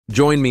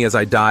Join me as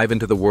I dive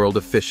into the world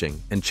of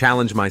fishing and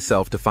challenge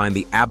myself to find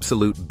the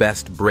absolute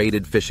best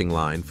braided fishing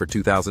line for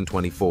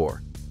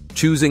 2024.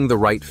 Choosing the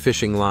right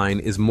fishing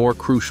line is more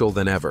crucial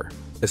than ever,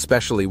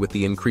 especially with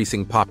the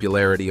increasing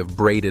popularity of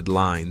braided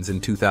lines in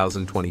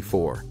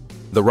 2024.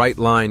 The right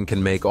line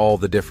can make all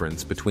the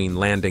difference between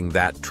landing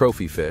that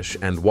trophy fish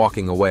and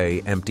walking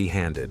away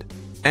empty-handed.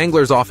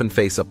 Anglers often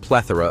face a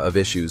plethora of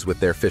issues with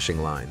their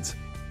fishing lines.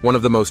 One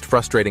of the most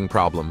frustrating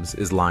problems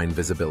is line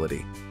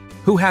visibility.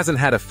 Who hasn't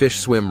had a fish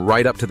swim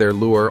right up to their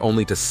lure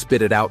only to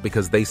spit it out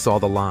because they saw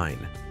the line?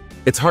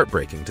 It's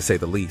heartbreaking, to say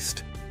the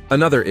least.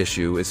 Another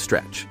issue is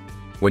stretch.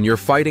 When you're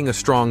fighting a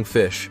strong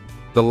fish,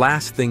 the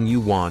last thing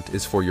you want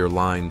is for your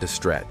line to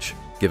stretch,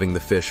 giving the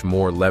fish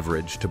more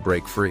leverage to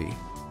break free.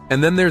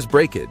 And then there's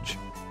breakage,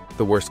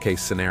 the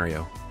worst-case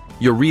scenario.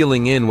 You're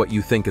reeling in what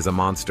you think is a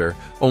monster,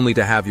 only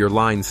to have your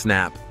line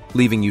snap,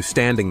 leaving you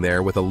standing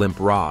there with a limp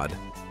rod.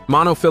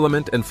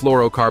 Monofilament and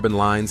fluorocarbon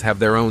lines have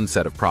their own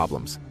set of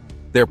problems.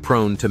 They're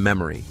prone to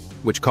memory,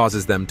 which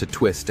causes them to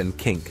twist and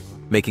kink,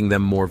 making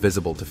them more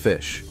visible to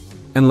fish.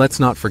 And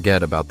let's not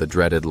forget about the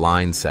dreaded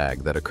line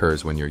sag that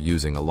occurs when you're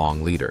using a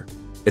long leader.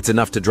 It's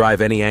enough to drive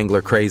any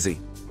angler crazy.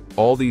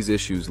 All these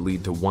issues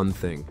lead to one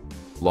thing: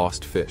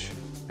 lost fish.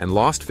 And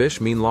lost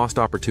fish mean lost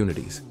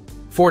opportunities.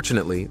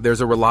 Fortunately, there's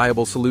a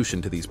reliable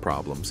solution to these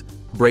problems: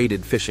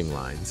 braided fishing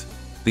lines.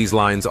 These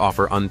lines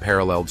offer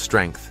unparalleled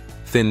strength,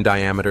 thin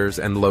diameters,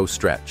 and low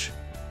stretch.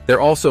 They're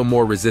also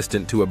more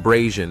resistant to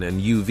abrasion and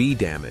UV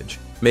damage,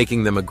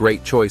 making them a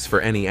great choice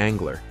for any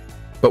angler.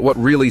 But what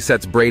really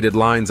sets braided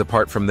lines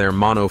apart from their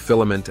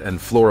monofilament and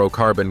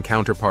fluorocarbon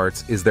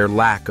counterparts is their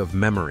lack of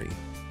memory.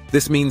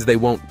 This means they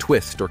won't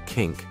twist or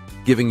kink,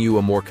 giving you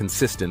a more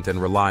consistent and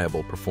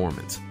reliable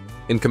performance.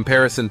 In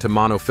comparison to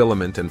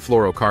monofilament and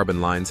fluorocarbon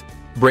lines,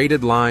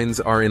 braided lines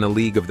are in a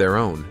league of their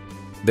own.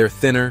 They're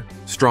thinner,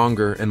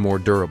 stronger, and more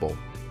durable.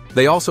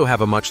 They also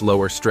have a much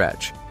lower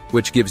stretch,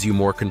 which gives you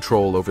more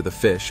control over the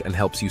fish and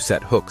helps you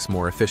set hooks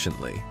more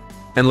efficiently.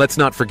 And let's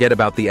not forget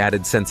about the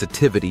added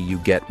sensitivity you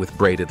get with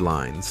braided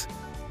lines.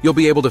 You'll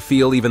be able to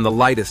feel even the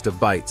lightest of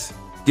bites,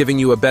 giving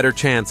you a better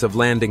chance of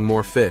landing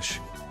more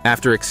fish.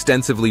 After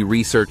extensively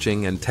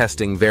researching and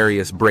testing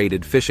various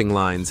braided fishing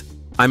lines,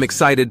 I'm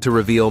excited to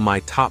reveal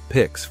my top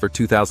picks for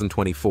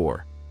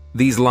 2024.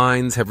 These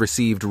lines have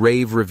received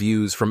rave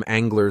reviews from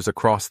anglers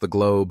across the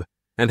globe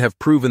and have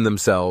proven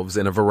themselves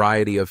in a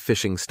variety of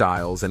fishing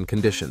styles and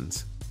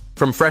conditions.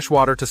 From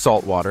freshwater to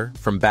saltwater,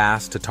 from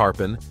bass to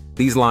tarpon,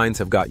 these lines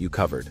have got you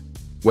covered.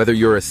 Whether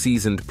you're a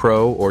seasoned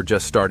pro or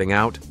just starting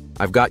out,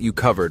 I've got you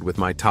covered with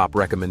my top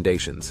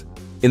recommendations.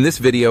 In this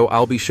video,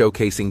 I'll be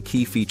showcasing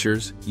key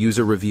features,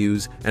 user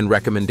reviews, and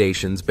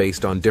recommendations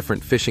based on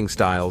different fishing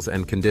styles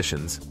and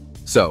conditions.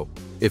 So,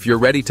 if you're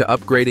ready to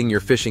upgrading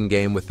your fishing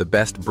game with the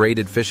best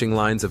braided fishing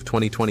lines of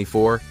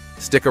 2024,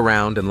 stick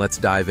around and let's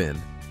dive in.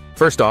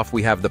 First off,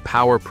 we have the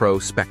Power Pro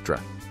Spectra.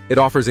 It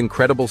offers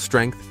incredible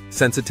strength,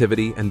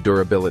 sensitivity, and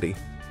durability.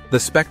 The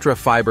Spectra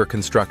fiber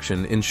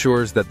construction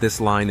ensures that this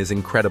line is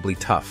incredibly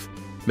tough,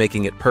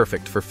 making it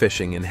perfect for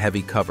fishing in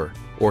heavy cover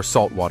or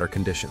saltwater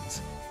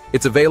conditions.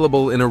 It's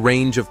available in a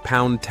range of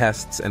pound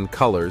tests and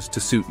colors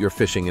to suit your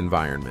fishing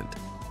environment.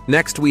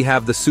 Next, we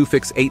have the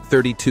Sufix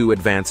 832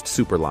 Advanced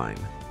Superline.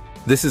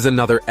 This is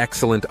another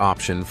excellent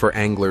option for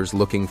anglers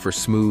looking for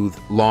smooth,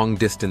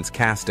 long-distance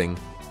casting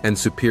and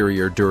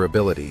superior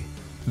durability.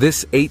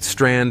 This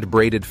 8-strand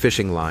braided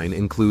fishing line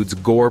includes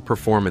Gore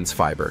Performance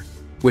Fiber,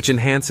 which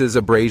enhances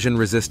abrasion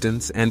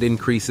resistance and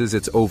increases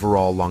its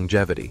overall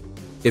longevity.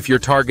 If you're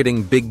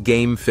targeting big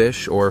game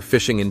fish or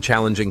fishing in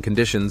challenging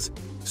conditions,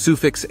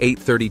 Sufix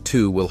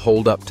 832 will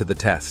hold up to the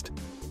test.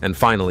 And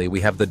finally,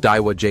 we have the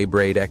Daiwa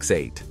J-Braid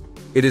X8.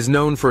 It is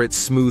known for its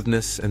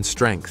smoothness and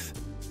strength.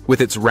 With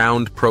its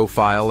round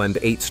profile and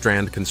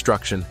 8-strand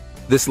construction,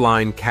 this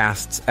line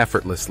casts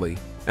effortlessly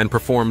and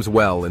performs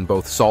well in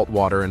both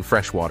saltwater and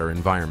freshwater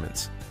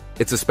environments.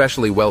 It's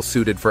especially well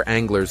suited for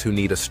anglers who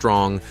need a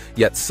strong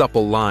yet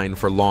supple line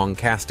for long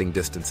casting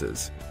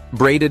distances.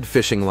 Braided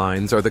fishing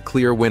lines are the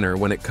clear winner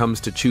when it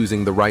comes to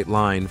choosing the right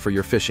line for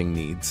your fishing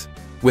needs.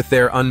 With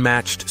their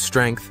unmatched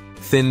strength,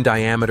 thin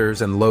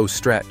diameters, and low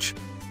stretch,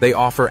 they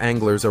offer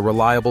anglers a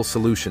reliable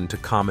solution to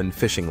common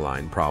fishing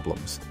line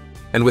problems.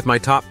 And with my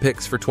top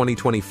picks for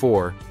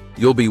 2024,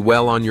 you'll be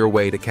well on your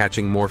way to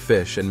catching more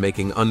fish and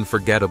making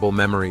unforgettable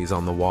memories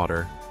on the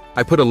water.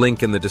 I put a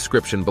link in the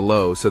description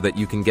below so that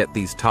you can get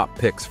these top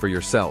picks for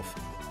yourself.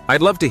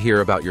 I'd love to hear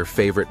about your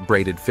favorite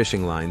braided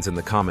fishing lines in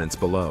the comments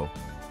below.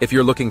 If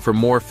you're looking for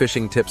more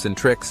fishing tips and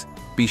tricks,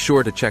 be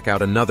sure to check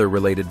out another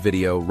related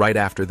video right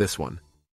after this one.